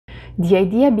The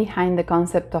idea behind the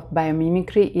concept of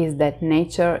biomimicry is that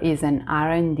nature is an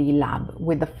R&D lab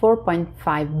with a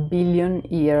 4.5 billion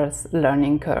years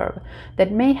learning curve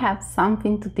that may have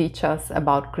something to teach us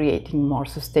about creating more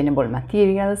sustainable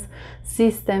materials,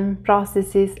 systems,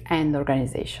 processes, and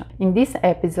organization. In this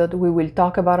episode, we will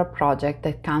talk about a project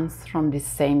that comes from this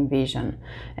same vision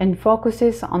and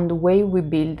focuses on the way we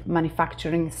build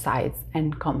manufacturing sites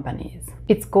and companies.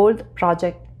 It's called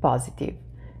Project Positive.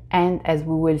 And as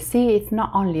we will see, it's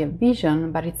not only a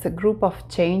vision, but it's a group of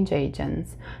change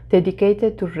agents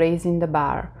dedicated to raising the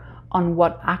bar on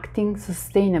what acting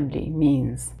sustainably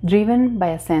means, driven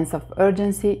by a sense of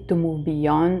urgency to move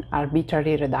beyond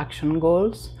arbitrary reduction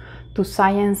goals to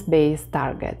science-based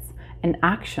targets and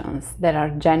actions that are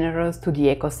generous to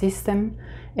the ecosystem,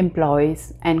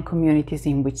 employees, and communities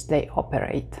in which they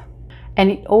operate. And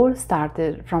it all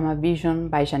started from a vision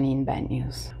by Janine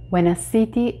Benjus. When a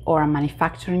city or a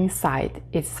manufacturing site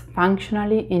is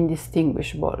functionally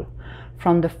indistinguishable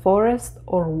from the forest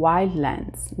or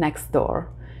wildlands next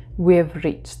door, we have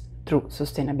reached true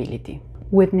sustainability.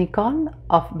 With Nicole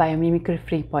of Biomimicry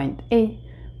 3.8,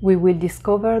 we will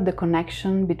discover the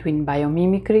connection between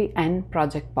biomimicry and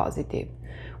Project Positive.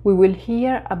 We will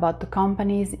hear about the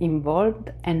companies involved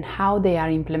and how they are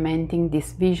implementing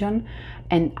this vision,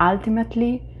 and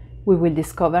ultimately, we will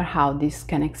discover how this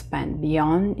can expand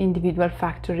beyond individual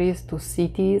factories to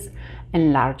cities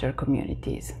and larger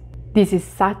communities. This is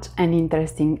such an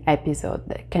interesting episode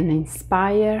that can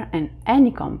inspire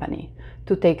any company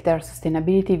to take their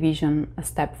sustainability vision a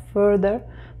step further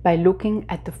by looking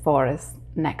at the forest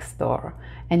next door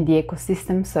and the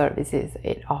ecosystem services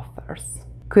it offers.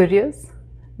 Curious?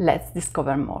 Let's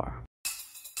discover more.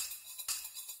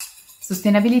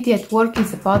 Sustainability at Work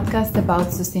is a podcast about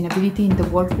sustainability in the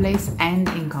workplace and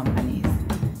in companies.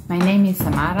 My name is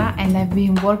Samara and I've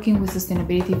been working with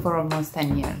sustainability for almost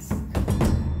 10 years.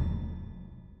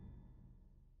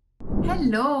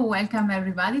 Hello, welcome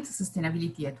everybody to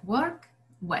Sustainability at Work.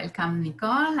 Welcome,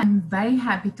 Nicole. I'm very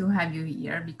happy to have you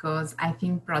here because I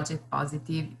think Project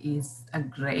Positive is a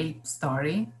great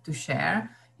story to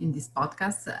share in this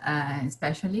podcast,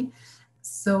 especially.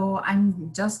 So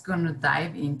I'm just going to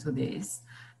dive into this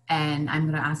and I'm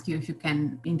going to ask you if you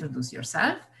can introduce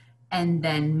yourself. And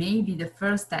then maybe the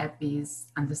first step is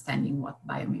understanding what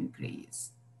biomimicry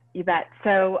is. You bet.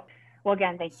 So, well,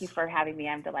 again, thank you for having me.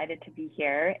 I'm delighted to be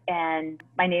here. And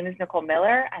my name is Nicole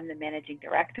Miller. I'm the managing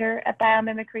director at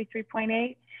Biomimicry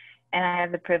 3.8. And I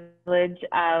have the privilege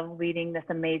of leading this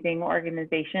amazing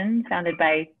organization founded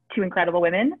by two incredible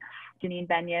women, Janine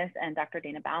Benjus and Dr.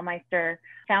 Dana Baumeister,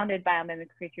 founded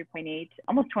Biomimicry 3.8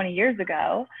 almost 20 years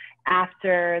ago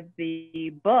after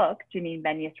the book, Janine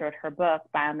Benjus wrote her book,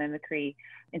 Biomimicry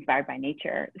Inspired by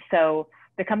Nature. So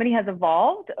the company has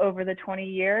evolved over the 20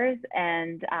 years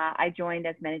and I joined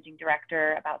as managing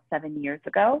director about 7 years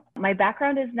ago. My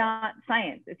background is not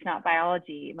science, it's not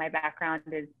biology. My background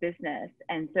is business.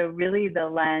 And so really the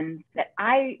lens that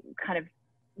I kind of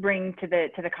bring to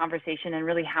the conversation and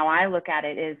really how I look at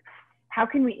it is, how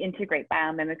can we integrate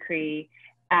biomimicry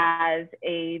as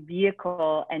a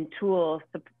vehicle and tool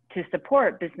to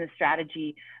support business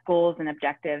strategy, goals, and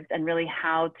objectives, and really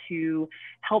how to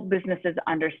help businesses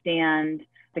understand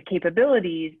the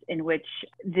capabilities in which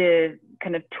the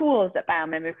kind of tools that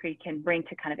biomimicry can bring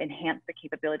to kind of enhance the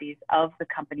capabilities of the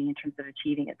company in terms of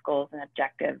achieving its goals and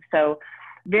objectives. So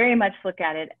very much look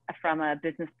at it from a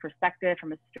business perspective,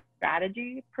 from a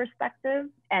strategy perspective,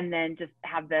 and then just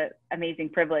have the amazing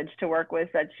privilege to work with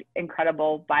such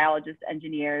incredible biologists,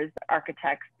 engineers,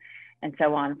 architects, and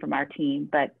so on from our team.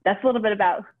 But that's a little bit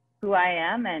about who I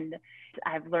am, and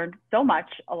I've learned so much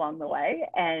along the way,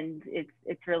 and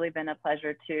it's really been a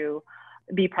pleasure to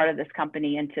be part of this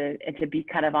company and to be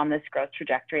kind of on this growth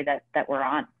trajectory that we're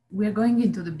on. We're going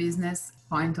into the business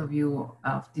point of view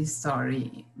of this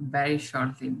story very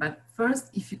shortly, but first,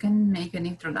 if you can make an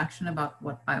introduction about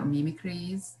what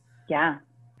biomimicry is. Yeah.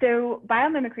 So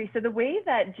biomimicry, so the way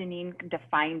that Janine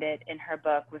defined it in her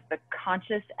book was the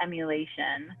conscious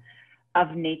emulation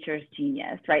of nature's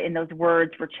genius, right? And those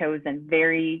words were chosen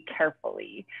very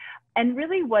carefully. And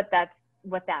really what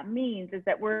that means is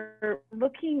that we're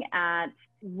looking at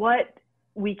what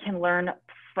we can learn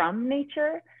from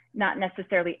nature, not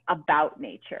necessarily about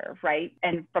nature, right?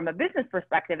 And from a business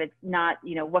perspective, it's not,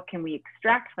 what can we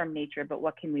extract from nature, but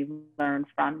what can we learn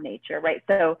from nature, right?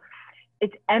 So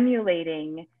it's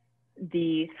emulating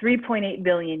the 3.8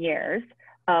 billion years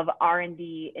of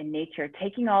R&D in nature,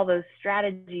 taking all those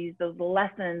strategies, those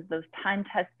lessons, those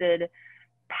time-tested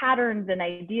patterns and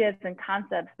ideas and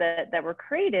concepts that were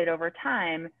created over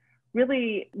time,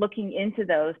 really looking into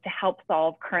those to help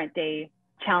solve current day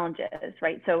challenges,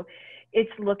 right? So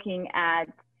it's looking at,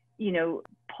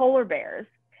 polar bears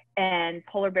and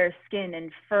polar bear skin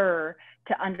and fur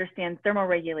to understand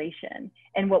thermoregulation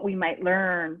and what we might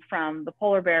learn from the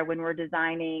polar bear when we're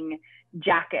designing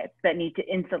jackets that need to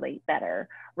insulate better,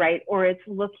 right? Or it's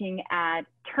looking at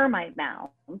termite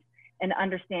mounds and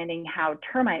understanding how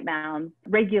termite mounds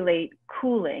regulate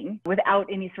cooling without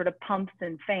any sort of pumps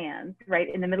and fans,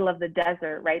 right? In the middle of the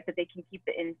desert, right? That they can keep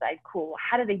the inside cool.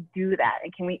 How do they do that?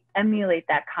 And can we emulate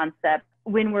that concept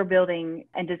when we're building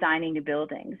and designing new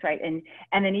buildings, right? And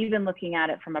then even looking at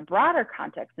it from a broader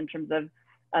context in terms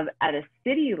of at a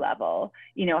city level,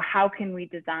 how can we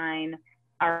design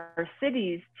our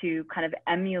cities to kind of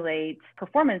emulate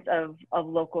performance of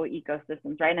local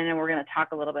ecosystems, right? And I know we're going to talk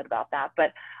a little bit about that,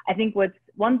 but I think what's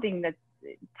one thing that's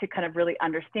to kind of really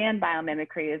understand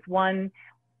biomimicry is one,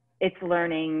 it's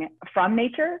learning from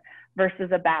nature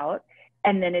versus about,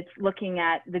 and then it's looking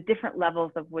at the different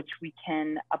levels of which we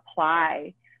can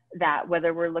apply that,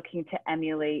 whether we're looking to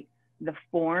emulate the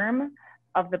form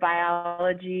of the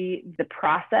biology, the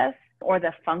process, or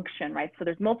the function, right? So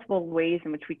there's multiple ways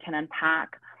in which we can unpack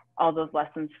all those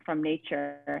lessons from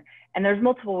nature. And there's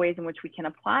multiple ways in which we can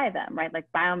apply them, right? Like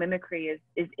biomimicry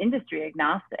is industry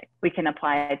agnostic. We can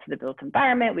apply it to the built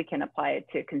environment. We can apply it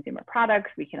to consumer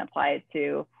products. We can apply it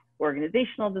to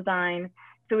organizational design.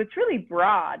 So it's really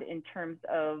broad in terms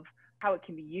of how it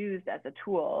can be used as a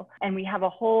tool. And we have a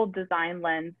whole design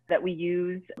lens that we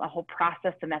use, a whole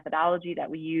process and methodology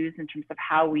that we use in terms of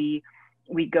how we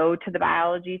go to the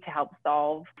biology to help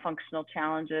solve functional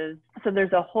challenges. So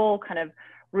there's a whole kind of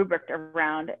rubric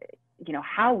around,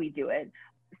 how we do it.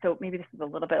 So maybe this is a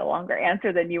little bit a longer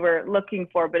answer than you were looking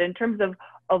for, but in terms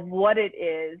of what it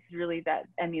is, really that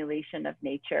emulation of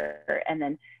nature, and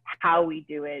then how we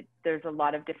do it, there's a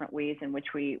lot of different ways in which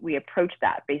we approach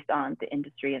that based on the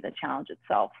industry and the challenge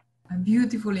itself. A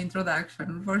beautiful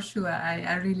introduction, for sure.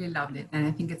 I really loved it. And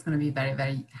I think it's going to be very,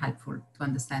 very helpful to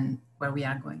understand where we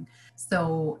are going.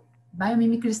 So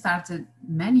biomimicry started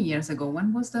many years ago.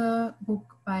 When was the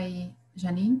book by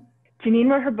Janine? Janine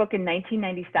wrote her book in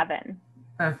 1997.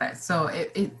 Perfect. So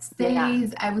it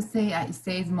stays, I would say it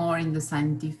stays more in the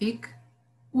scientific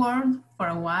world for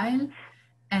a while.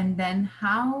 And then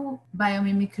how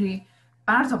biomimicry,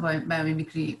 part of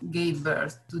biomimicry gave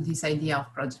birth to this idea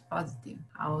of Project Positive.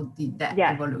 How did that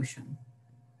evolution?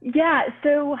 Yeah,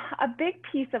 so a big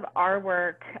piece of our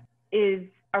work is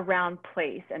around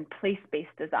place and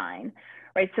place-based design,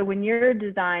 right? So when you're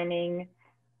designing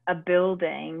a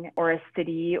building or a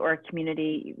city or a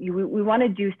community, we want to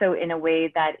do so in a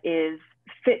way that is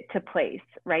fit to place,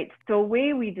 right? So a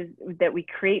way that we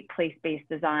create place-based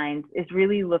designs is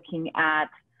really looking at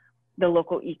the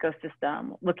local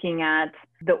ecosystem, looking at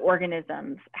the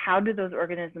organisms. How do those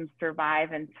organisms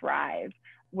survive and thrive?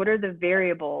 What are the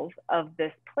variables of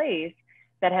this place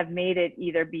that have made it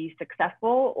either be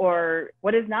successful or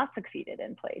what has not succeeded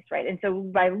in place, right? And so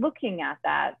by looking at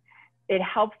that, it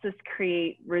helps us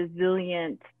create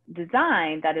resilient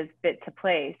design that is fit to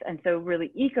place. And so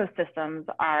really ecosystems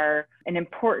are an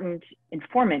important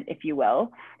informant, if you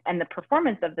will, and the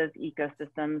performance of those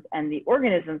ecosystems and the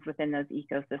organisms within those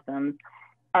ecosystems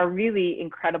are really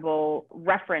incredible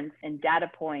reference and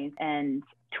data points and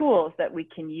tools that we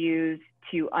can use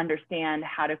to understand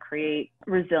how to create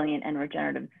resilient and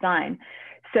regenerative design.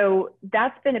 So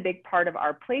that's been a big part of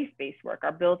our place-based work,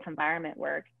 our built environment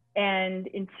work. And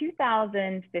in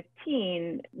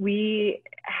 2015, we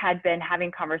had been having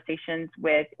conversations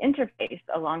with Interface,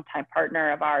 a longtime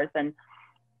partner of ours, and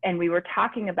we were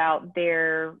talking about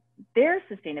their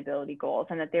sustainability goals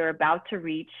and that they were about to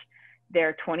reach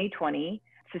their 2020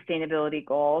 sustainability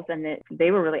goals. And that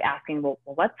they were really asking, well,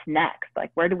 what's next?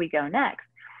 Like, where do we go next?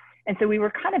 And so we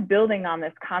were kind of building on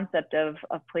this concept of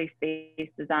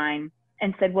place-based design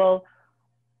and said, well,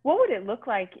 what would it look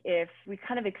like if we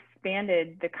kind of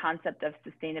expanded the concept of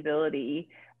sustainability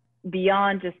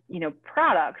beyond just,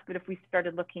 products, but if we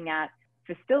started looking at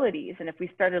facilities and if we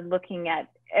started looking at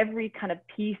every kind of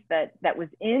piece that was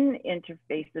in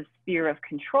Interface's sphere of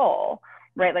control,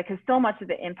 right? Like, because so much of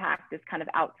the impact is kind of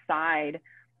outside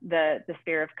the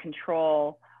sphere of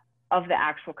control of the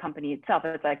actual company itself.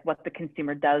 It's like what the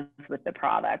consumer does with the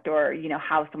product or,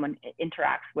 how someone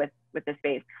interacts with the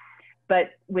space.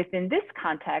 But within this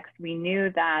context, we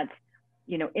knew that,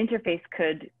 Interface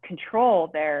could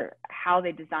control how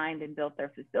they designed and built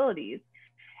their facilities.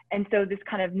 And so this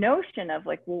kind of notion of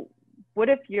like, well, what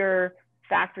if your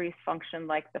factories function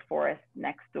like the forest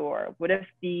next door? What if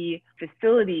the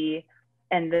facility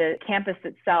and the campus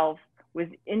itself was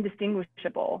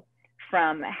indistinguishable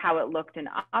from how it looked and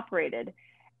operated?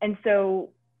 And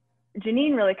so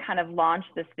Janine really kind of launched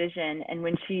this vision. And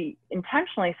when she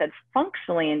intentionally said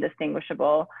functionally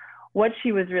indistinguishable, what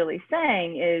she was really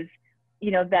saying is,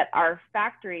 that our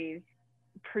factories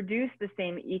produce the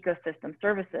same ecosystem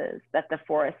services that the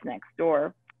forest next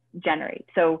door generate.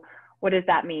 So what does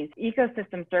that mean?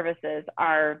 Ecosystem services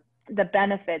are the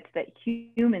benefits that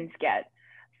humans get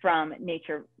from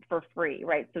nature for free,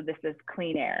 right? So this is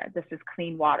clean air, this is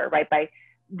clean water, right? By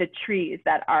the trees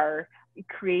that are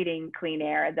creating clean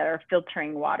air, that are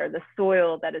filtering water, the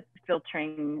soil that is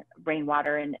filtering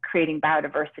rainwater and creating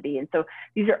biodiversity. And so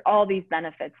these are all these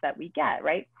benefits that we get,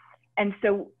 right? And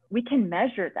so we can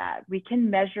measure that. We can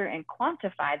measure and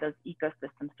quantify those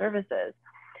ecosystem services.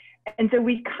 And so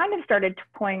we kind of started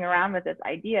toying around with this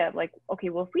idea of like, okay,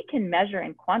 well, if we can measure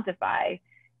and quantify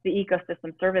the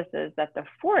ecosystem services that the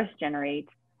forest generates,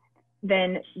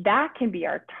 then that can be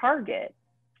our target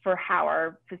for how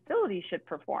our facilities should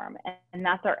perform. And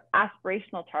that's our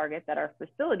aspirational target, that our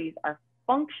facilities are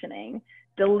functioning,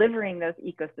 delivering those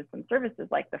ecosystem services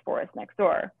like the forest next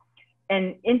door.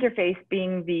 And Interface,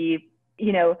 being the,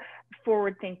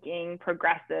 forward-thinking,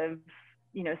 progressive,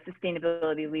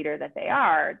 sustainability leader that they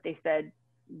are, they said,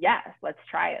 yes, let's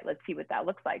try it. Let's see what that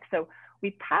looks like. So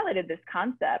we piloted this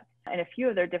concept in a few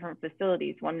of their different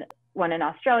facilities, one in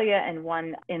Australia and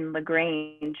one in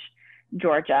LaGrange,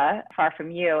 Georgia, far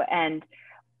from you. And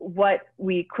what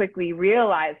we quickly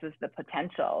realized was the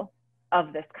potential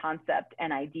of this concept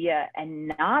and idea, and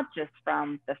not just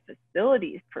from the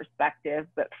facilities perspective,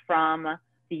 but from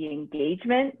the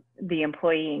engagement, the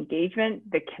employee engagement,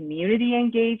 the community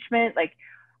engagement. Like,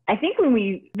 I think when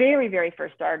we very, very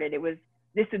first started, it was,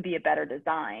 this would be a better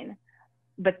design.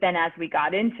 But then as we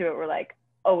got into it, we're like,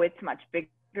 oh, it's much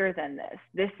bigger than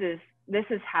this. This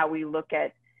is how we look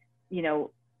at,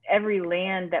 every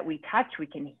land that we touch, we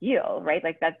can heal, right?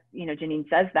 Like that's, Janine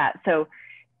says that. So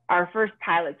our first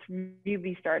pilots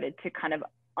really started to kind of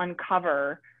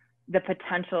uncover the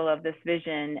potential of this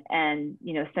vision. And,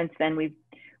 since then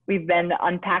we've been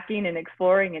unpacking and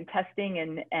exploring and testing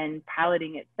and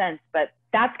piloting it since. But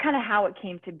that's kind of how it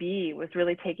came to be, was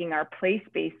really taking our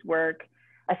place-based work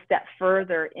a step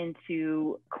further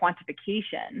into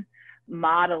quantification,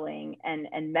 modeling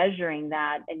and measuring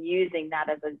that, and using that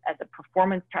as a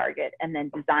performance target, and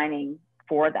then designing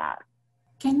for that.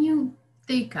 Can you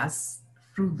take us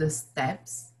through the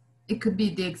steps? It could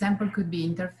be, the example could be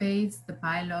Interface, the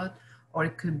pilot, or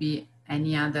it could be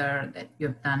any other that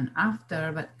you've done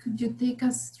after, but could you take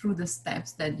us through the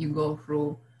steps that you go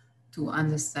through to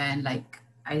understand, like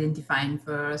identifying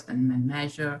first and then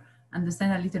measure,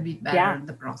 understand a little bit better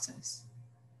the process?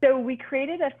 So we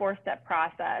created a 4-step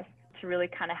process to really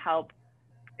kind of help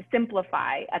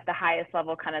simplify at the highest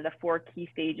level, kind of the 4 key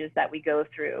stages that we go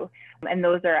through. And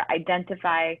those are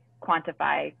identify,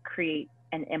 quantify, create,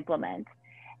 and implement.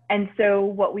 And so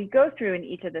what we go through in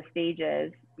each of the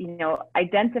stages,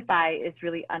 identify is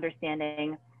really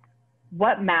understanding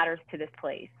what matters to this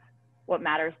place, what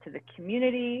matters to the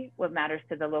community, what matters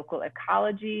to the local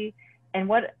ecology, and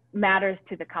what matters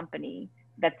to the company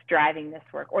that's driving this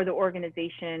work, or the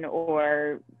organization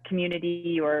or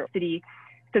community or city,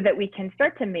 so that we can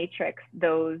start to matrix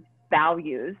those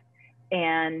values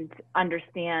and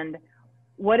understand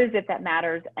what is it that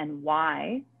matters and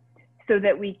why, so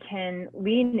that we can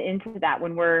lean into that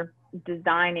when we're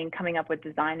designing, coming up with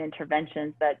design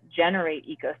interventions that generate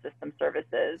ecosystem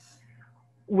services.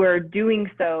 We're doing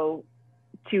so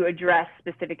to address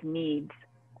specific needs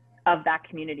of that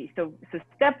community. So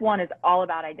step 1 is all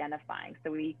about identifying.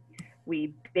 So we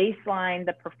baseline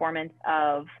the performance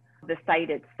of the site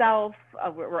itself.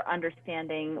 We're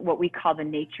understanding what we call the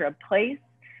nature of place.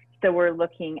 So we're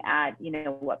looking at,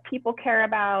 what people care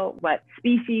about, what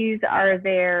species are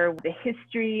there, the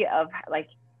history of like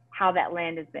how that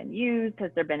land has been used.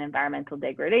 Has there been environmental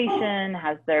degradation?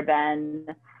 Has there been,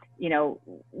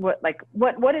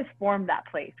 what has formed that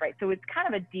place, right? So it's kind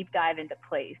of a deep dive into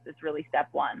place is really step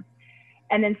 1.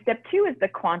 And then step 2 is the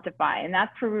quantify. And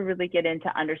that's where we really get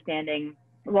into understanding,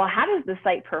 well, how does the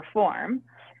site perform?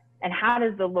 And how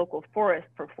does the local forest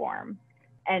perform?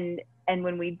 And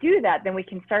when we do that, then we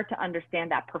can start to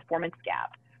understand that performance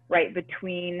gap, right,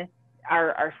 between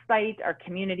our site, our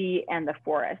community, and the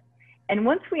forest. And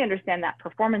once we understand that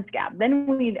performance gap, then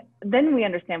we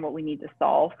understand what we need to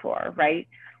solve for, right?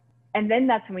 And then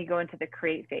that's when we go into the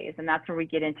create phase. And that's where we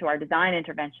get into our design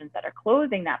interventions that are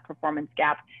closing that performance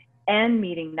gap and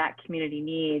meeting that community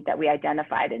need that we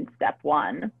identified in step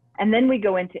 1. And then we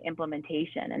go into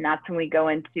implementation. And that's when we go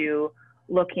into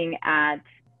looking at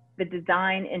the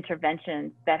design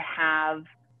interventions that have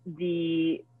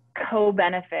the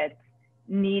co-benefits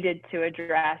needed to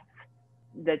address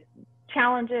the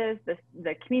challenges,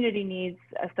 the community needs,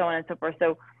 so on and so forth.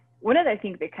 So one of the, I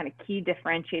think, the kind of key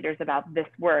differentiators about this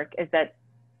work is that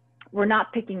we're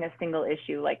not picking a single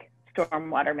issue like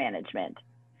stormwater management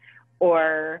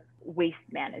or waste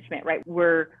management, right?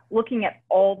 We're looking at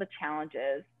all the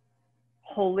challenges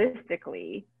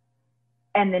holistically,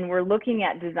 and then we're looking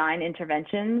at design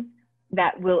interventions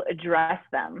that will address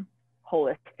them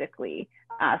holistically.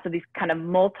 So these kind of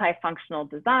multifunctional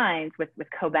designs with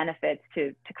co-benefits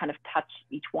to kind of touch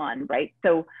each one, right?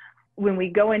 So when we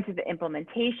go into the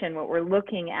implementation, what we're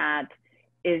looking at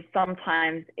is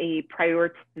sometimes a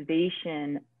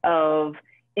prioritization of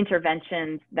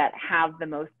interventions that have the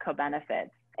most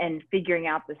co-benefits and figuring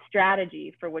out the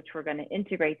strategy for which we're going to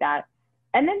integrate that,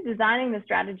 and then designing the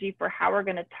strategy for how we're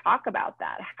going to talk about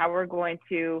that, how we're going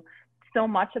to, so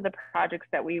much of the projects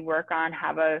that we work on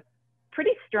have a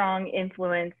pretty strong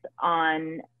influence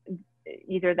on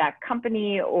either that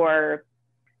company or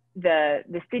the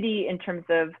city in terms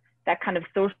of that kind of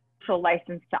social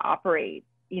license to operate,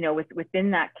 you know,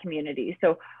 within that community.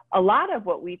 So a lot of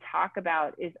what we talk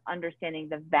about is understanding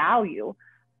the value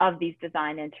of these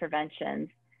design interventions,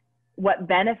 what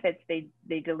benefits they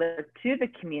deliver to the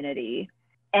community,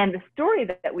 and the story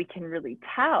that we can really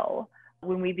tell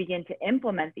when we begin to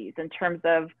implement these in terms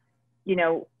of, you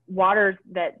know, waters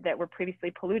that were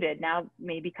previously polluted now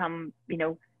may become, you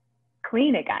know,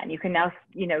 clean again. You can now,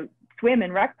 you know, swim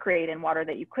and recreate in water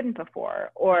that you couldn't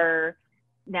before, or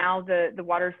now the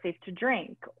water is safe to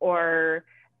drink, or,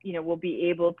 you know, we'll be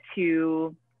able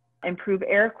to improve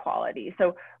air quality.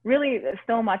 So really,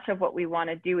 so much of what we want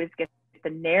to do is get the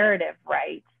narrative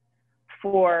right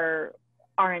for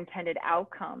our intended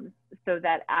outcomes, so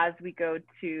that as we go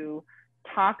to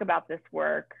talk about this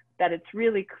work, that it's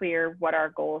really clear what our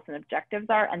goals and objectives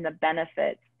are and the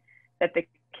benefits that the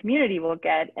community will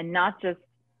get, and not just,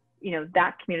 you know,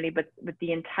 that community, but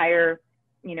the entire,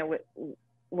 you know,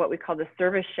 what we call the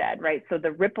service shed, right? So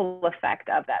the ripple effect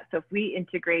of that. So if we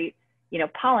integrate, you know,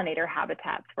 pollinator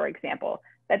habitats, for example,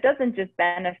 that doesn't just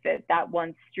benefit that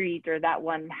one street or that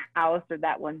one house or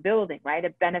that one building, right?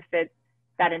 It benefits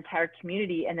that entire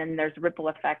community, and then there's ripple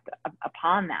effect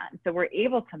upon that. And so we're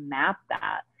able to map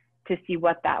that to see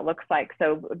what that looks like.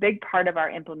 So a big part of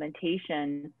our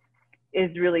implementation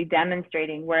is really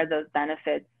demonstrating where those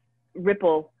benefits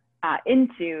ripple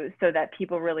into, so that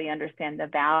people really understand the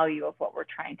value of what we're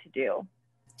trying to do.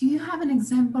 Do you have an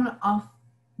example of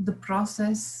the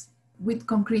process, with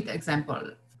concrete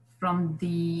example, from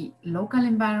the local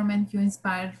environment you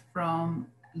inspired from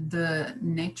the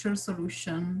nature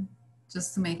solution,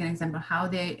 just to make an example,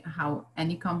 how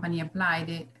any company applied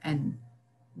it and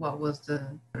what was the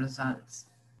results?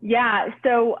 Yeah,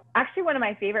 so actually one of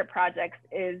my favorite projects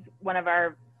is one of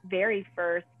our very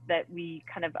first that we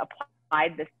kind of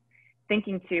applied this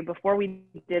thinking to before we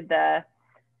did the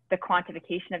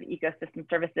quantification of ecosystem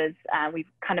services. We've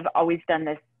kind of always done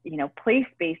this, you know,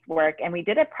 place-based work, and we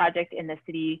did a project in the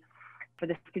city for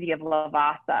the city of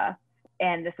Lavasa.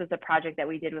 And this was a project that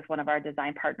we did with one of our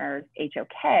design partners,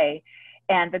 HOK.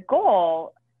 And the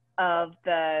goal of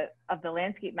the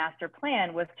landscape master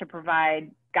plan was to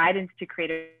provide guidance to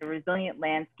create a resilient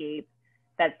landscape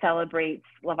that celebrates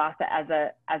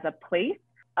Lavasa as a place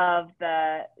of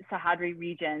the Sahdri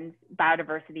region's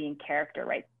biodiversity and character,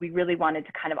 right? We really wanted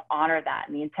to kind of honor that.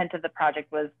 And the intent of the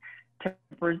project was to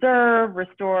preserve,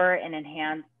 restore, and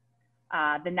enhance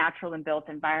the natural and built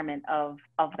environment of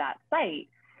that site.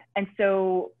 And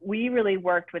so we really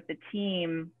worked with the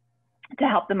team to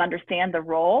help them understand the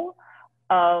role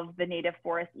of the native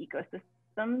forest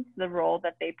ecosystems, the role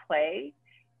that they play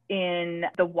in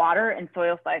the water and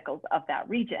soil cycles of that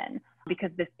region,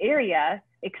 because this area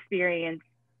experienced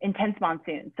intense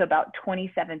monsoons, so about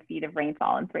 27 feet of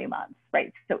rainfall in 3 months,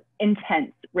 right? So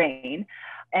intense rain,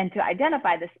 and to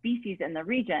identify the species in the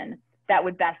region that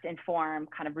would best inform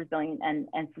kind of resilient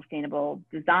and sustainable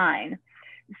design.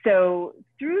 So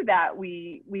through that,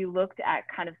 we looked at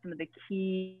kind of some of the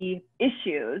key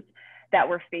issues that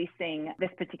were facing this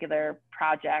particular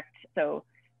project. So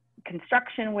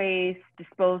construction waste,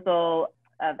 disposal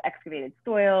of excavated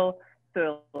soil,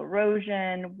 soil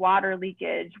erosion, water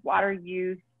leakage, water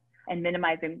use, and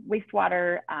minimizing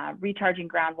wastewater, recharging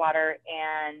groundwater,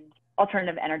 and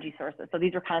alternative energy sources. So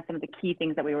these were kind of some of the key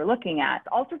things that we were looking at.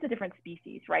 All sorts of different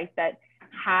species, right, that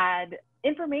had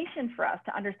information for us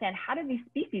to understand how do these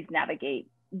species navigate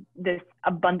this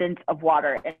abundance of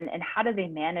water, and how do they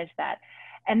manage that.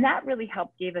 And that really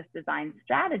helped gave us design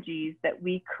strategies that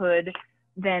we could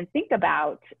then think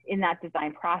about in that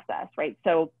design process, right?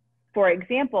 So for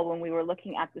example, when we were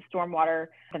looking at the stormwater,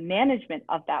 the management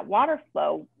of that water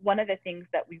flow, one of the things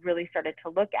that we really started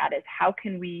to look at is how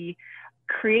can we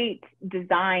create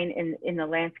design in the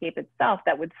landscape itself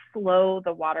that would slow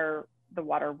the water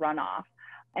runoff.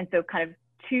 And so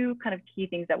two key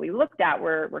things that we looked at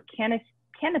were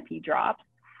canopy drops.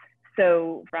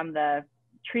 So from the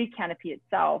tree canopy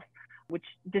itself, which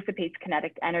dissipates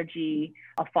kinetic energy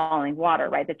of falling water,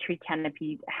 right? The tree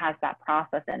canopy has that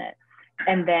process in it.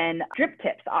 And then drip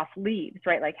tips off leaves,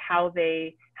 right? Like how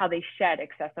they shed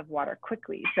excessive water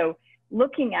quickly. So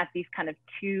looking at these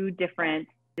two different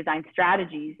design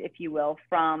strategies, if you will,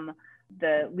 from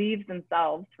the leaves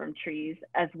themselves from trees,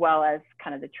 as well as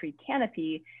the tree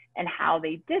canopy and how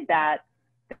they did that,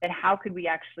 and how could we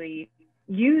actually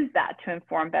use that to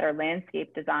inform better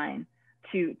landscape design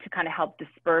to help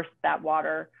disperse that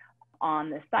water on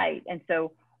the site. And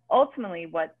so ultimately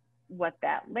what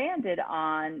that landed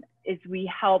on is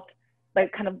we helped by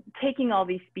taking all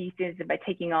these species, and by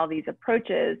taking all these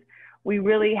approaches, we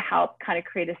really helped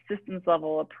create a systems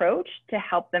level approach to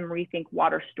help them rethink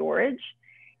water storage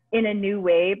in a new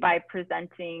way by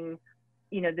presenting,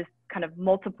 this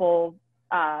multiple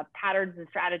patterns and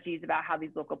strategies about how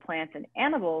these local plants and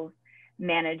animals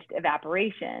managed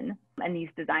evaporation. And these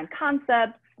design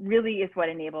concepts really is what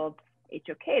enabled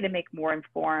HOK to make more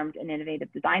informed and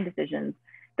innovative design decisions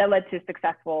that led to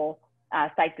successful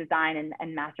site design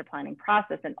and master planning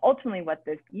process. And ultimately what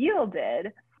this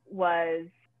yielded was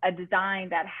a design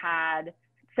that had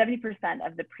 70%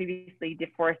 of the previously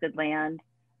deforested land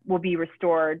will be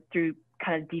restored through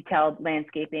detailed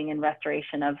landscaping and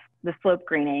restoration of the slope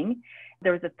greening.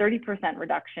 There was a 30%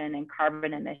 reduction in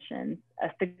carbon emissions, a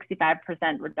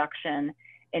 65% reduction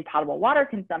in potable water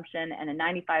consumption, and a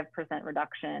 95%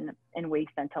 reduction in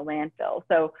waste sent to landfill.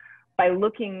 So by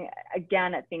looking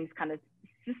again at things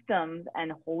systems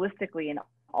and holistically in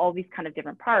all these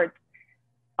different parts,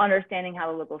 understanding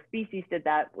how the local species did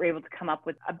that, we're able to come up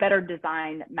with a better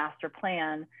design master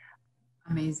plan.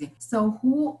 Amazing. So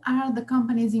who are the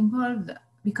companies involved?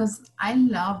 Because I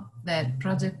love that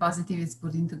Project Positive is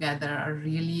putting together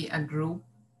a group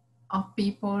of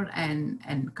people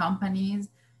and companies.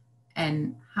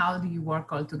 And how do you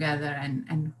work all together,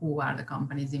 and who are the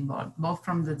companies involved, both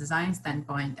from the design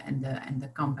standpoint and the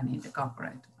company, the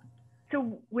corporate one?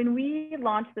 So when we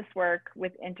launched this work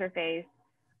with Interface,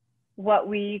 what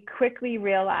we quickly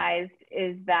realized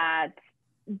is that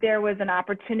there was an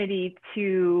opportunity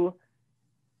to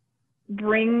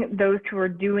bring those who are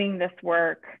doing this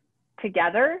work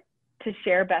together to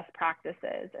share best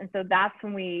practices. And so that's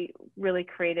when we really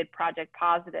created Project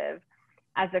Positive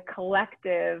as a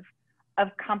collective of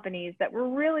companies that were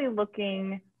really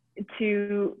looking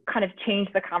to change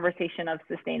the conversation of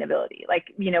sustainability,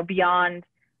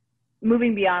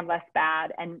 moving beyond less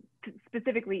bad, and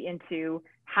specifically into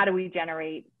how do we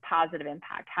generate positive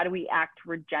impact? How do we act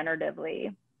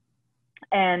regeneratively?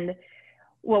 And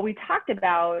what we talked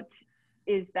about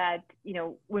is that,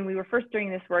 when we were first doing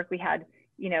this work, we had,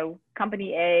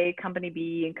 company A, company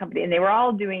B, and they were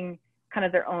all doing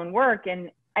their own work. And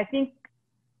I think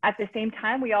at the same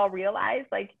time, we all realized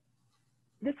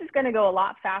this is going to go a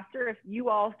lot faster if you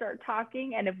all start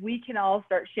talking and if we can all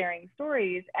start sharing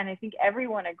stories. And I think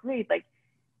everyone agreed,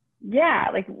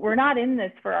 we're not in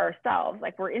this for ourselves.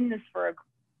 We're in this for a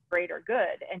greater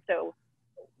good. And so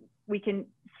we can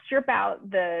strip out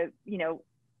the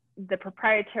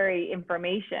proprietary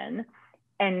information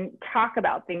and talk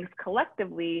about things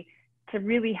collectively to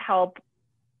really help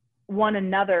one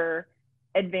another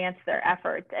advance their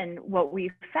efforts. And what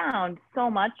we've found, so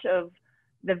much of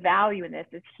the value in this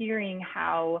is hearing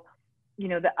how,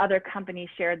 the other companies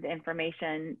shared the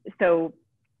information. So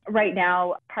right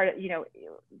now,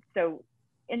 so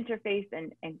Interface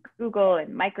and Google and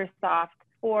Microsoft,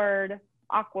 Ford,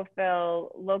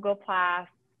 Aquafil, Logoplast,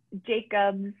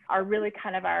 Jacobs are really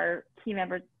our key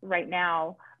members right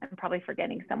now. I'm probably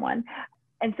forgetting someone.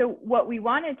 And so what we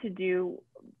wanted to do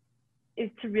is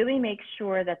to really make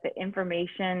sure that the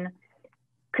information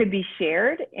could be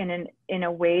shared in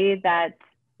a way that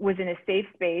was in a safe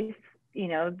space,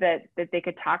 that they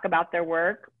could talk about their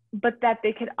work, but that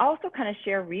they could also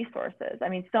share resources. I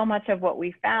mean, so much of what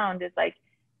we found is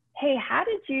hey, how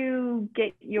did you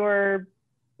get your,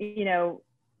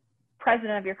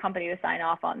 president of your company to sign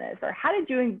off on this? Or how did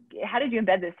you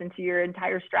embed this into your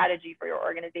entire strategy for your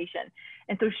organization?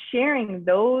 And so sharing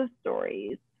those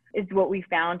stories is what we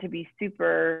found to be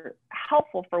super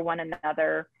helpful for one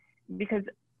another, because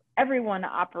everyone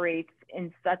operates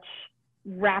in such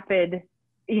rapid,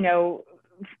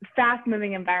 fast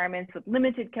moving environments with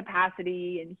limited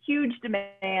capacity and huge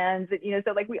demands,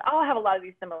 so we all have a lot of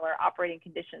these similar operating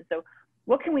conditions. So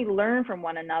what can we learn from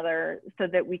one another so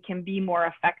that we can be more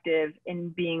effective in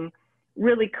being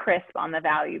really crisp on the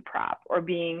value prop, or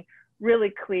being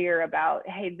really clear about,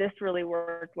 hey, this really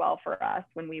worked well for us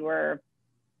when we were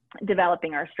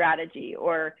developing our strategy,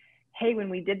 or hey, when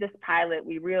we did this pilot,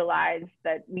 we realized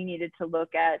that we needed to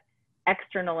look at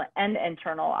external and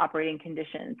internal operating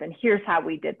conditions, and here's how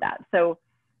we did that. So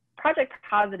Project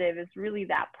Positive is really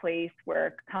that place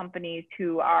where companies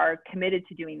who are committed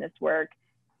to doing this work,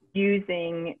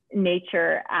 using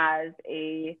nature as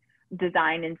a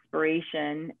design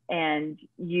inspiration and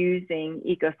using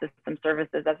ecosystem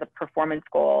services as a performance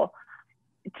goal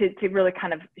to really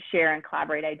kind of share and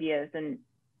collaborate ideas. And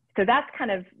so that's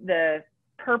kind of the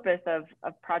purpose of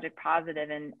Project Positive.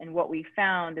 And what we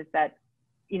found is that,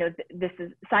 you know, this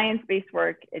is science-based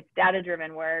work, it's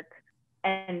data-driven work,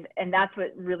 and that's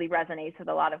what really resonates with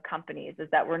a lot of companies, is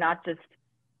that we're not just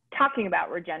talking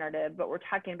about regenerative, but we're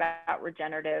talking about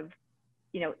regenerative,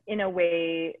 you know, in a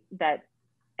way that,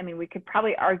 I mean, we could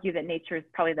probably argue that nature is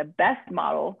probably the best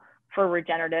model for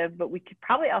regenerative, but we could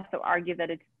probably also argue that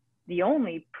it's the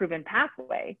only proven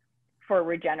pathway for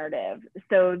regenerative.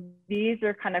 So these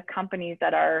are kind of companies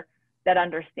that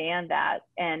understand that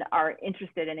and are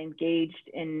interested and engaged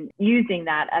in using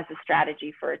that as a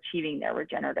strategy for achieving their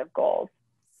regenerative goals.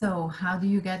 So how do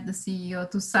you get the CEO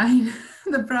to sign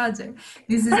the project?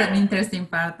 This is an interesting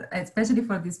part, especially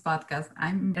for this podcast.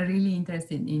 I'm really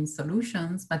interested in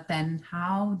solutions, but then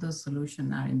how those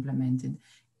solutions are implemented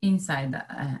inside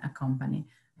a company.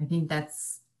 I think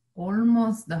that's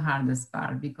almost the hardest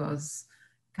part, because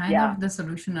kind of the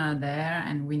solutions are there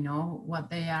and we know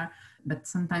what they are, but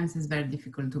sometimes it's very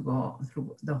difficult to go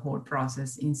through the whole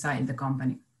process inside the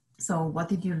company. So what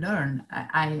did you learn?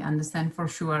 I understand for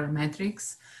sure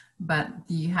metrics, but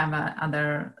do you have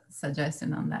other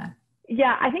suggestion on that?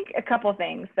 Yeah, I think a couple of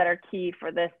things that are key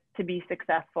for this to be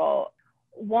successful.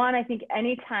 One, I think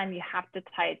anytime you have to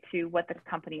tie it to what the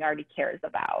company already cares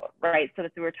about, right? So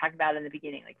as we were talking about in the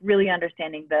beginning, like really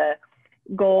understanding the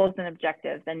goals and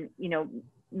objectives, and, you know,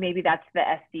 maybe that's the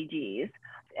SDGs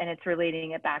and it's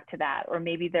relating it back to that, or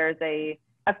maybe there's a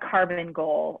carbon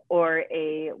goal or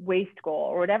a waste goal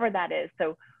or whatever that is.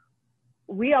 So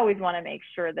we always want to make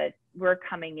sure that we're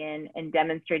coming in and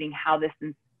demonstrating how this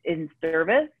is in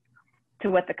service to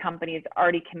what the company is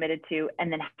already committed to,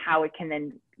 and then how it can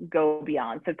then go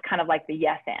beyond. So it's kind of like the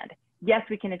yes and. Yes,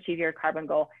 we can achieve your carbon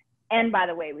goal. And by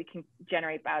the way, we can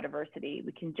generate biodiversity,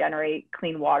 we can generate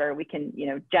clean water, we can, you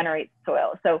know, generate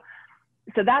soil. So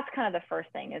that's kind of the first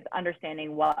thing, is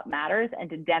understanding what matters and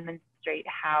to demonstrate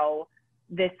how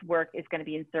this work is going to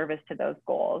be in service to those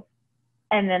goals.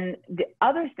 And then the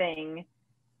other thing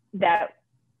that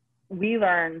we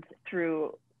learned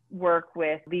through work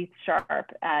with Lee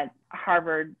Sharp at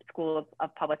Harvard School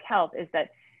of Public Health is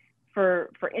that for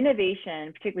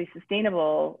innovation, particularly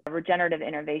sustainable regenerative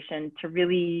innovation, to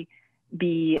really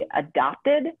be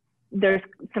adopted, there's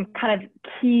some kind of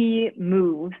key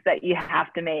moves that you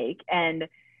have to make. And,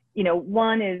 you know,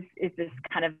 one is this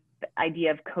kind of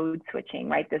idea of code switching,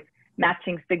 right? This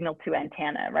matching signal to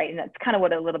antenna, right? And that's kind of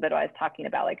what a little bit I was talking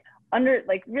about, like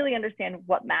really understand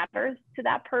what matters to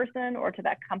that person or to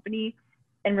that company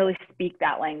and really speak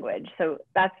that language. So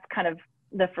that's kind of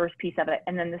the first piece of it.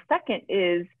 And then the second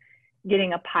is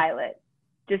getting a pilot,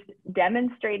 just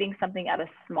demonstrating something at a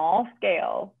small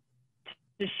scale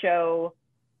to show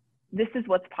this is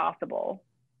what's possible.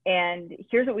 And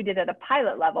here's what we did at a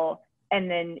pilot level. And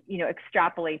then, you know,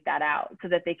 extrapolate that out so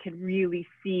that they could really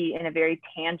see in a very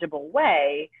tangible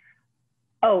way,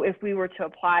 oh, if we were to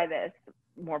apply this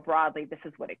more broadly, this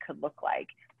is what it could look like.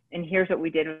 And here's what we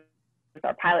did with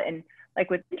our pilot. And like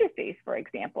with interface, for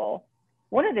example,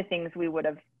 one of the things we would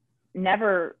have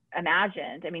never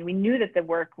imagined, I mean, we knew that the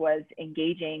work was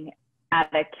engaging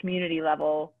at a community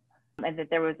level and that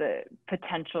there was a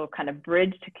potential kind of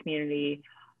bridge to community,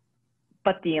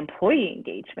 but the employee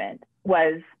engagement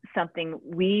was something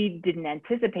we didn't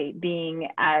anticipate being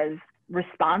as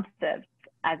responsive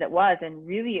as it was. And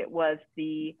really it was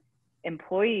the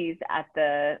employees at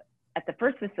the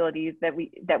first facilities that we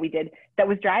did that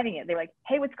was driving it. They were like,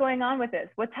 hey, what's going on with this?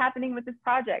 What's happening with this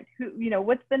project? Who, you know,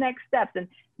 what's the next steps? And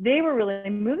they were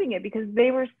really moving it because they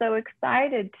were so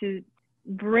excited to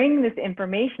bring this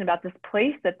information about this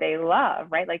place that they love,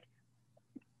 right? Like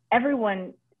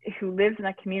everyone who lives in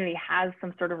that community has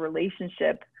some sort of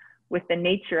relationship with the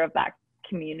nature of that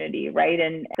community, right?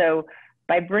 And so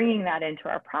by bringing that into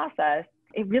our process,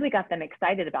 it really got them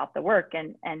excited about the work.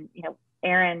 And you know,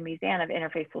 Erin Mizan of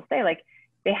Interface will say, like,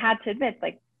 they had to admit,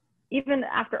 like, even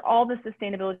after all the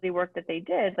sustainability work that they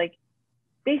did, like,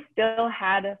 they still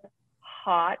had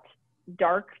hot,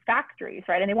 dark factories,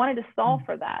 right? And they wanted to solve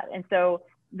for that. And so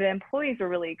the employees were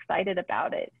really excited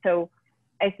about it. So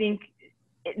I think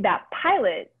that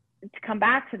pilot to come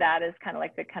back to that as kind of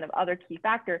like the kind of other key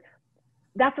factor,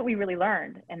 that's what we really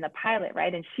learned in the pilot,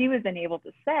 right? And she was then able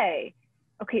to say,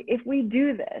 okay, if we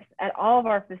do this at all of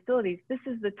our facilities, this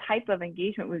is the type of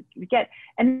engagement we get.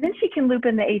 And then she can loop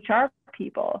in the HR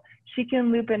people. She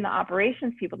can loop in the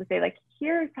operations people to say, like,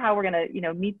 here's how we're going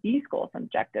to, meet these goals and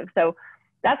objectives. So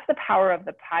that's the power of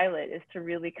the pilot, is to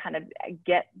really kind of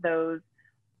get those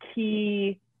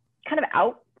key kind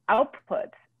of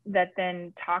outputs that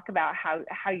then talk about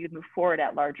how you move forward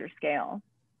at larger scale.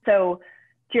 So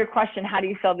to your question, how do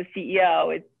you sell the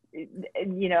CEO?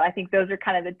 I think those are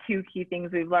kind of the two key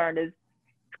things we've learned is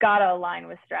it's got to align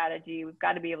with strategy. We've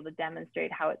got to be able to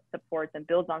demonstrate how it supports and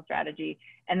builds on strategy.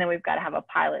 And then we've got to have a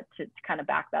pilot to kind of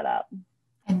back that up.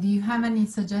 And do you have any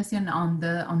suggestion on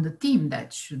the team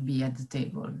that should be at the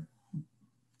table?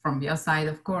 From your side,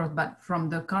 of course, but from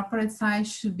the corporate side,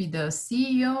 should be the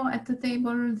CEO at the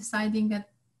table deciding at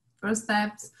first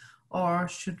steps, or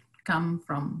should come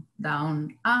from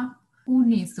down up? Who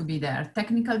needs to be there?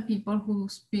 Technical people who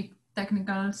speak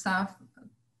technical stuff,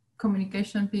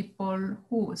 communication people,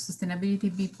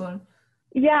 sustainability people?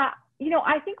 Yeah,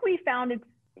 I think we found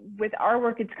with our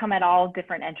work, it's come at all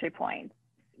different entry points.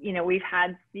 We've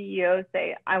had CEOs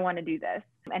say, I want to do this,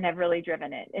 and have really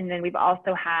driven it. And then we've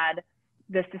also had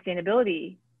the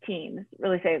sustainability teams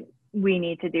really say, we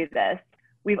need to do this.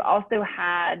 We've also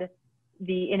had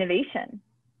the innovation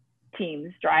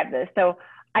teams drive this. So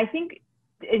I think,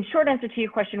 in short answer to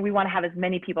your question, we want to have as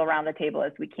many people around the table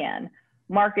as we can.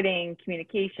 Marketing,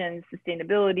 communications,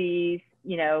 sustainability,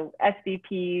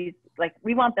 SVPs, like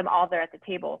we want them all there at the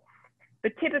table.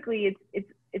 But typically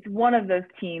it's one of those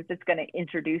teams that's going to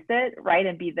introduce it, right?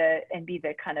 And be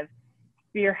the kind of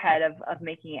spearhead of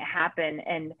making it happen.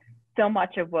 And so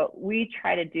much of what we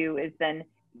try to do is then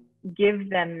give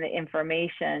them the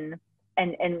information,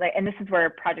 and this is where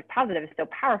Project Positive is so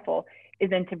powerful, is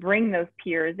then to bring those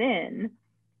peers in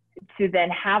to then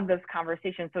have those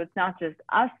conversations. So it's not just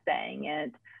us saying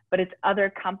it, but it's other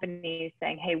companies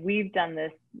saying, hey, we've done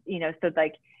this, so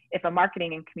like if a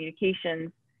marketing and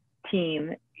communications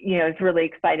team, is really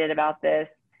excited about this,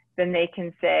 then they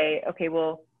can say, okay,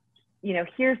 well,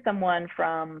 here's someone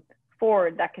from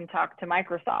Ford that can talk to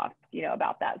Microsoft,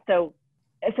 about that. So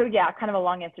yeah, kind of a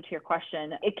long answer to your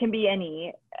question. It can be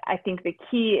any. I think the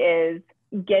key is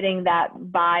getting that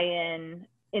buy-in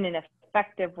in an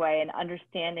effective way and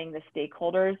understanding the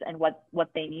stakeholders and what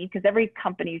they need, because every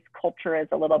company's culture is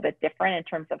a little bit different in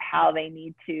terms of how they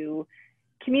need to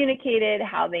communicate it,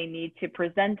 how they need to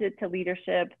present it to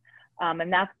leadership.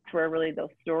 And that's where really those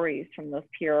stories from those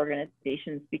peer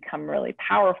organizations become really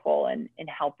powerful in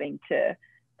helping to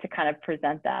kind of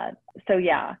present that. So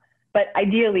yeah, but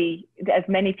ideally as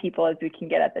many people as we can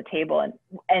get at the table.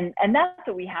 And that's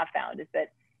what we have found, is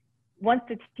that once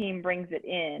the team brings it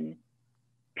in,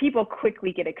 people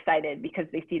quickly get excited because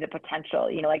they see the potential.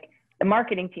 Like the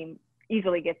marketing team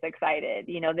easily gets excited,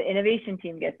 the innovation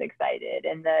team gets excited,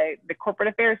 and the corporate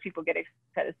affairs people get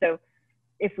excited. So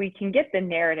if we can get the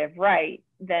narrative right,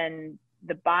 then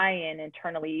the buy-in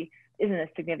internally isn't a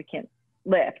significant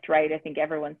lift, right? I think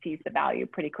everyone sees the value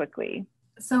pretty quickly.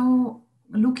 So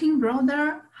looking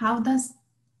broader, how does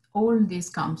all this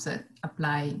concept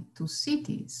apply to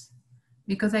cities?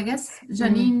 Because I guess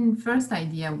Janine's first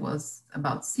idea was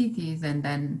about cities, and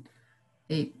then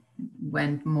it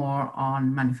went more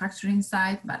on manufacturing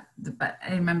side. But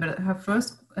I remember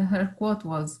her quote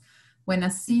was, when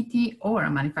a city or a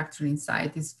manufacturing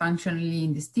site is functionally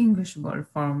indistinguishable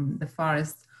from the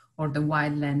forest or the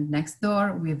wildland next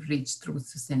door, we've reached true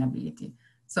sustainability.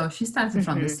 So she started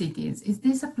from the cities. Is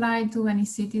this applied to any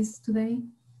cities today?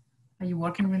 Are you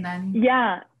working with any?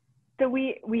 Yeah. So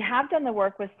we have done the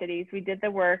work with cities. We did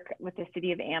the work with the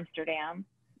city of Amsterdam,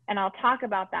 and I'll talk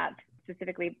about that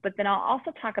specifically, but then I'll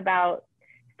also talk about,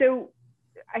 so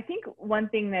I think one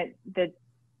thing that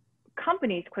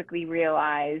companies quickly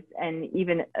realize, and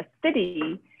even a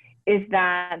city, is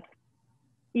that,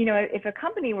 if a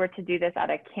company were to do this at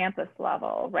a campus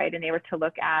level, right, and they were to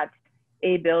look at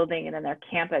a building and then their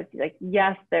campus, like,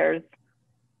 yes, there's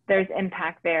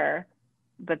impact there.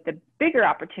 But the bigger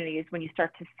opportunity is when you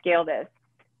start to scale this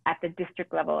at the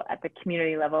district level, at the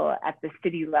community level, at the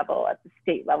city level, at the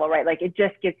state level, right? Like it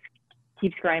just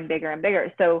keeps growing bigger and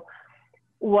bigger. So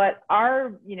what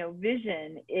our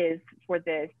vision is for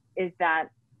this is that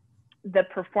the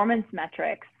performance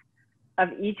metrics of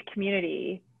each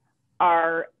community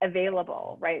are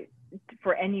available, right,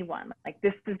 for anyone. Like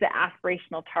this is the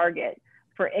aspirational target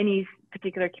for any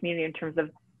particular community in terms of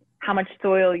how much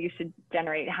soil you should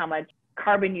generate, how much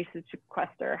carbon you should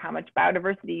sequester, how much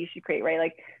biodiversity you should create, right?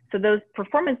 Like, so those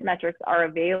performance metrics are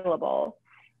available,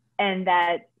 and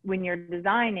that when you're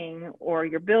designing or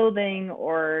you're building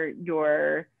or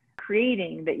you're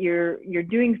creating, that you're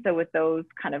doing so with those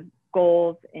kind of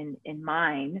goals in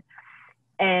mind.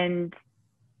 And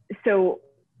so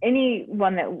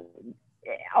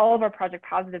all of our Project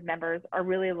Positive members are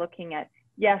really looking at,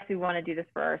 yes, we want to do this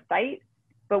for our site,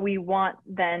 but we want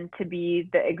then to be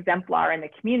the exemplar in the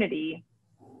community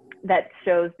that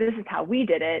shows this is how we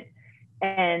did it,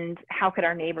 and how could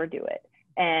our neighbor do it,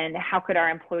 and how could our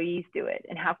employees do it,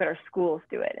 and how could our schools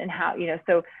do it, and how,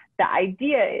 so the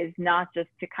idea is not just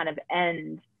to kind of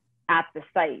end at the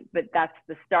site, but that's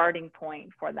the starting point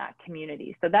for that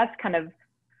community. So that's kind of,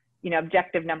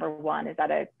 objective number one, is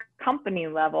at a company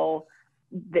level,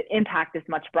 the impact is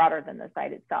much broader than the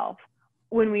site itself.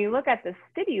 When we look at the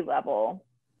city level,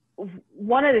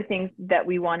 one of the things that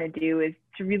we want to do is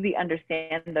to really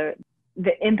understand the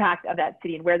impact of that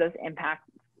city and where those impacts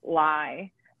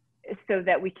lie, so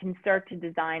that we can start to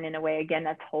design in a way, again,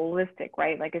 that's holistic,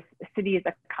 right? Like a city is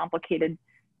a complicated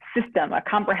system, a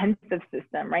comprehensive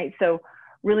system, right? So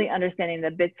really understanding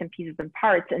the bits and pieces and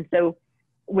parts. And so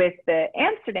with the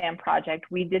Amsterdam project,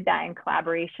 we did that in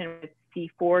collaboration with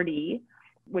C40,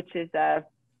 which is a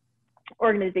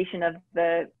organization of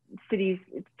the cities,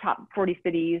 top 40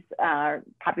 cities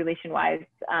population-wise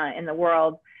in the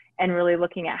world, and really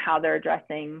looking at how they're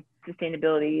addressing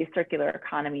sustainability, circular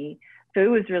economy. So it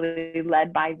was really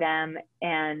led by them,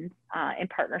 and in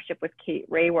partnership with Kate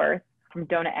Rayworth from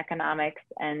Donut Economics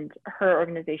and her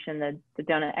organization, the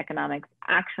Donut Economics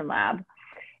Action Lab.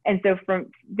 And so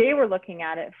they were looking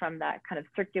at it from that kind of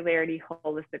circularity,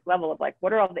 holistic level of like,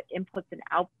 what are all the inputs and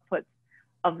outputs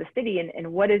of the city,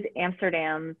 and what is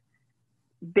Amsterdam's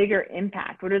bigger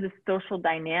impact? What are the social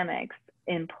dynamics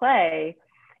in play?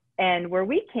 And where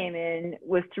we came in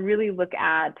was to really look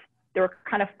at, there were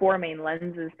kind of four main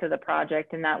lenses to the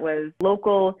project, and that was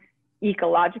local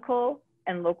ecological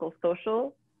and local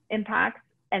social impacts,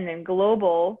 and then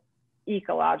global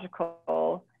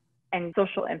ecological and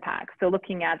social impacts. So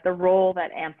looking at the role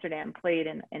that Amsterdam played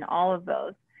in all of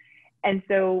those. And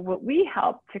so what we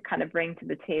help to kind of bring to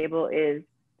the table is,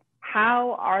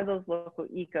 how are those local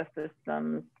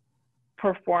ecosystems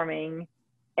performing,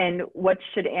 and what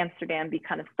should Amsterdam be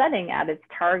kind of setting at its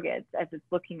targets as it's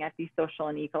looking at these social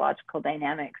and ecological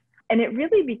dynamics? And it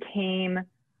really became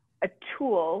a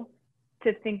tool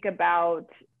to think about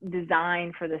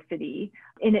design for the city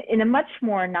in a much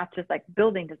more, not just like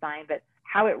building design, but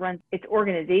how it runs its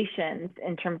organizations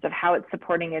in terms of how it's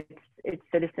supporting its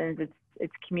citizens,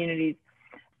 its communities.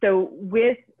 So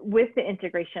with the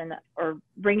integration, or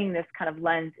bringing this kind of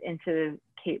lens into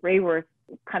Kate Rayworth's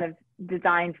kind of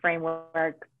design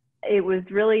framework, it was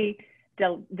really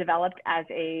developed as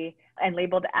and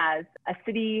labeled as a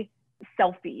city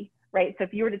selfie, right? So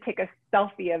if you were to take a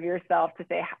selfie of yourself to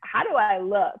say, how do I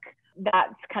look?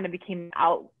 That's kind of became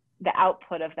the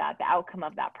output of that, the outcome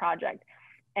of that project.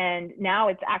 And now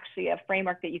it's actually a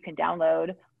framework that you can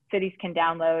download, cities can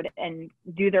download and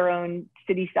do their own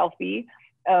city selfie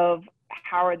of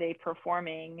how are they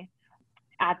performing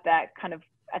at that kind of,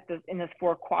 in those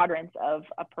four quadrants of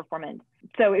performance.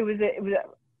 So it was an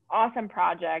awesome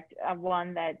project,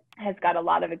 one that has got a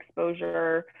lot of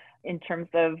exposure in terms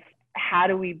of how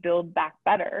do we build back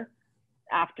better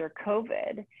after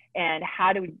COVID, and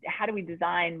how do we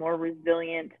design more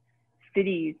resilient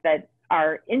cities that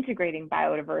are integrating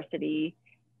biodiversity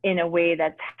in a way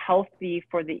that's healthy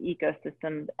for the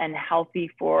ecosystems and healthy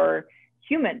for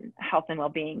human health and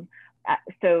well-being.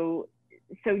 So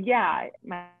yeah, it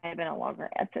might have been a longer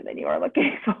answer than you were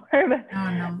looking for,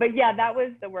 but yeah, that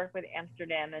was the work with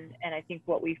Amsterdam, and I think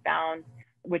what we found,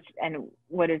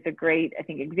 what is a great, I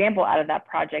think, example out of that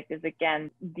project is,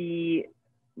 again, the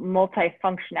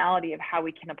multifunctionality of how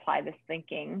we can apply this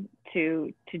thinking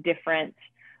to different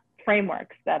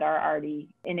frameworks that are already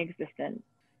in existence.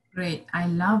 Great. I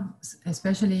love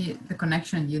especially the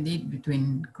connection you did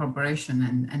between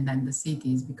corporation and then the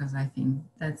cities, because I think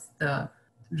that's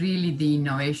really the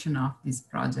innovation of this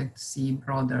project, to see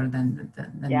broader than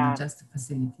just a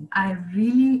facility. I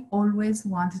really always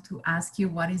wanted to ask you,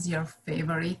 what is your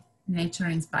favorite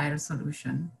nature-inspired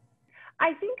solution?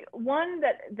 I think one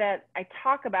that I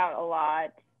talk about a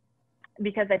lot,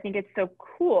 because I think it's so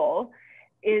cool,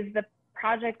 is the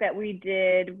project that we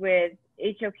did with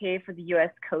HOK for the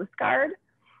US Coast Guard,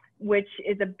 which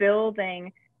is a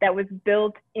building that was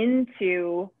built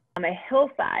into a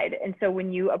hillside. And so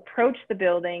when you approach the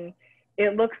building,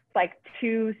 it looks like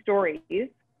 2 stories,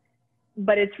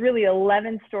 but it's really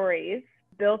 11 stories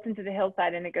built into the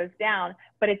hillside, and it goes down.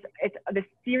 But it's the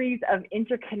series of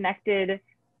interconnected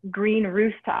green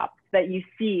rooftops that you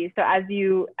see. So as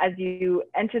you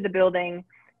enter the building,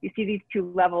 you see these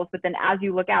two levels, but then as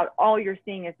you look out, all you're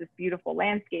seeing is this beautiful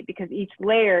landscape, because each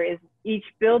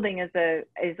building is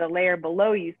a layer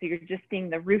below you. So you're just seeing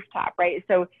the rooftop, right?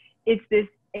 So it's this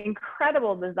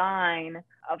incredible design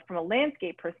from a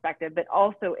landscape perspective, but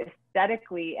also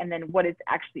aesthetically, and then what it's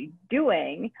actually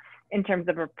doing in terms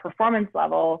of a performance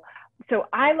level. So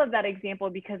I love that example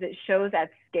because it shows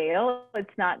at scale. It's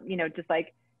not, just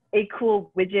like a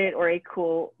cool widget or a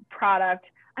cool product.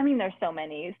 I mean, there's so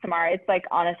many, Samara. It's like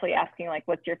honestly asking like,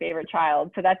 what's your favorite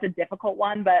child? So that's a difficult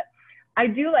one, but I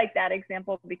do like that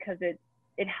example because it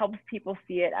helps people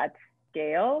see it at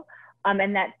scale.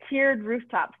 And that tiered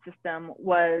rooftop system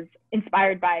was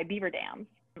inspired by beaver dams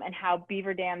and how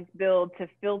beaver dams build to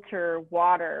filter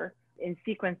water in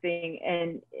sequencing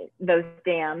in those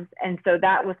dams. And so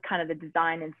that was kind of the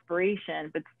design inspiration,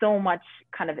 but so much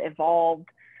kind of evolved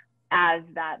as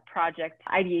that project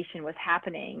ideation was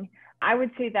happening. I would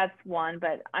say that's one,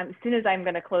 but as soon as I'm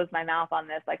going to close my mouth on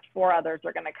this, like 4 others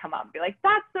are going to come up and be like,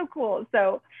 that's so cool.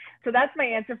 So that's my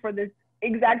answer for this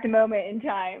exact moment in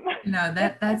time. No,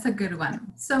 that's a good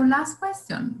one. So last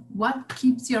question, what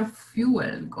keeps your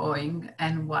fuel going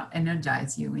and what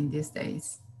energizes you in these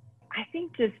days? I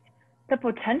think just the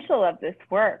potential of this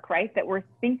work, right? That we're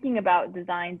thinking about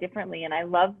design differently. And I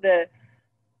love that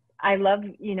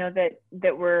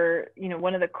we're,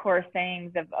 one of the core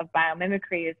sayings of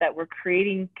biomimicry is that we're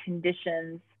creating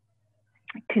conditions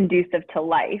conducive to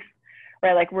life,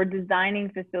 right? Like we're designing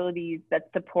facilities that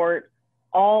support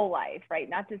all life, right?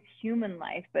 Not just human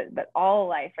life, but all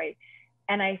life, right?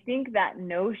 And I think that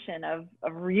notion of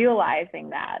realizing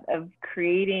that, of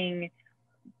creating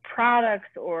products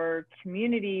or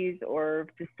communities or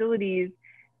facilities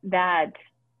that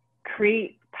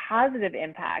create positive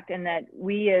impact, and that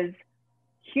we as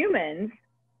humans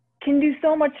can do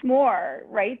so much more,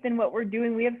 right, than what we're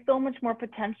doing. We have so much more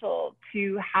potential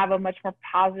to have a much more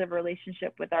positive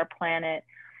relationship with our planet.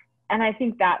 And I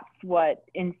think that's what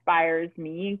inspires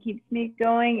me and keeps me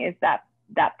going, is that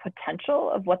potential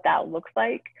of what that looks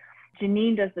like.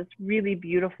 Janine does this really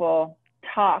beautiful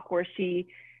talk where she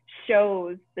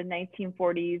shows the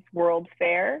 1940s World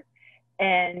Fair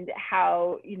and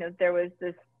how, there was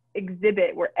this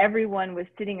exhibit where everyone was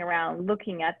sitting around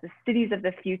looking at the cities of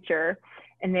the future,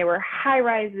 and they were high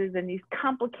rises and these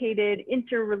complicated,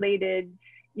 interrelated,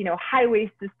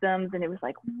 highway systems. And it was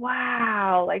like,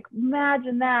 wow, like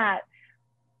imagine that.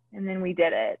 And then we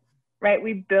did it, right?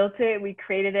 We built it, we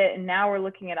created it. And now we're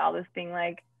looking at all this thing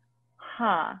like,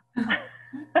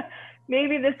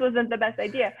 maybe this wasn't the best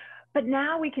idea. But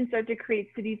now we can start to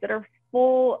create cities that are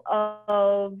full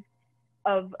of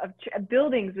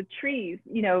buildings with trees,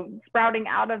 sprouting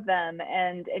out of them,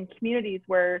 and communities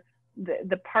where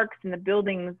the parks and the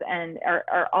buildings and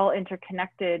are all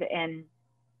interconnected. And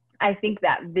I think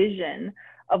that vision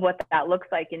of what that looks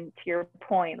like, and to your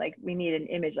point, like we need an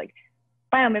image. Like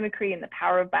biomimicry and the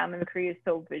power of biomimicry is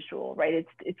so visual, right?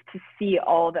 It's to see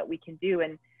all that we can do.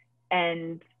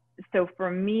 And so for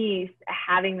me,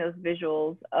 having those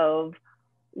visuals of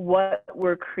what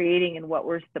we're creating and what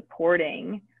we're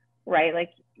supporting, right?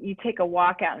 Like you take a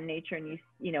walk out in nature and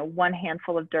one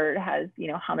handful of dirt has,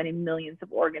 how many millions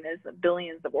of organisms,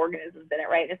 billions of organisms in it,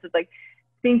 right? This is like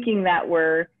thinking that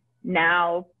we're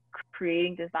now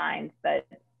creating designs that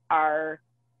are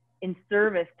in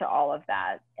service to all of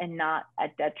that and not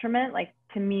at detriment. Like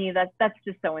to me, that's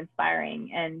just so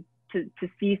inspiring. And to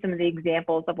see some of the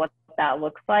examples of what that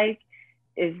looks like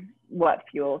is what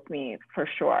fuels me for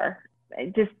sure.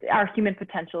 Just our human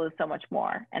potential is so much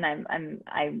more, and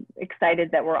I'm excited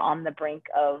that we're on the brink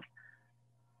of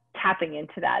tapping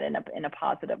into that in a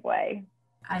positive way.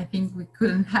 I think we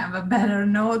couldn't have a better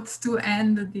note to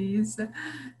end this.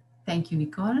 Thank you,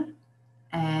 Nicole,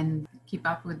 and keep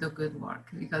up with the good work,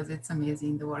 because it's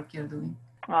amazing the work you're doing.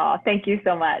 Oh, thank you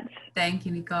so much. Thank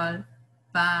you, Nicole.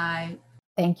 Bye.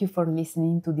 Thank you for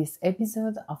listening to this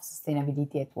episode of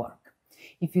Sustainability at Work.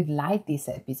 If you like this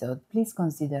episode, please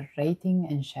consider rating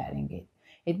and sharing it.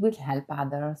 It will help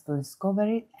others to discover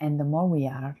it, and the more we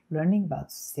are learning about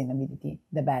sustainability,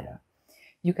 the better.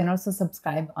 You can also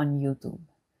subscribe on YouTube.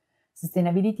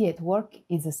 Sustainability at Work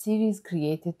is a series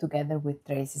created together with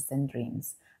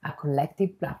Traces.Dreams, a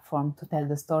collective platform to tell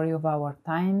the story of our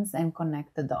times and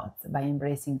connect the dots by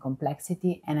embracing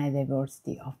complexity and a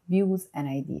diversity of views and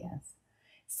ideas.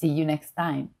 See you next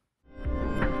time.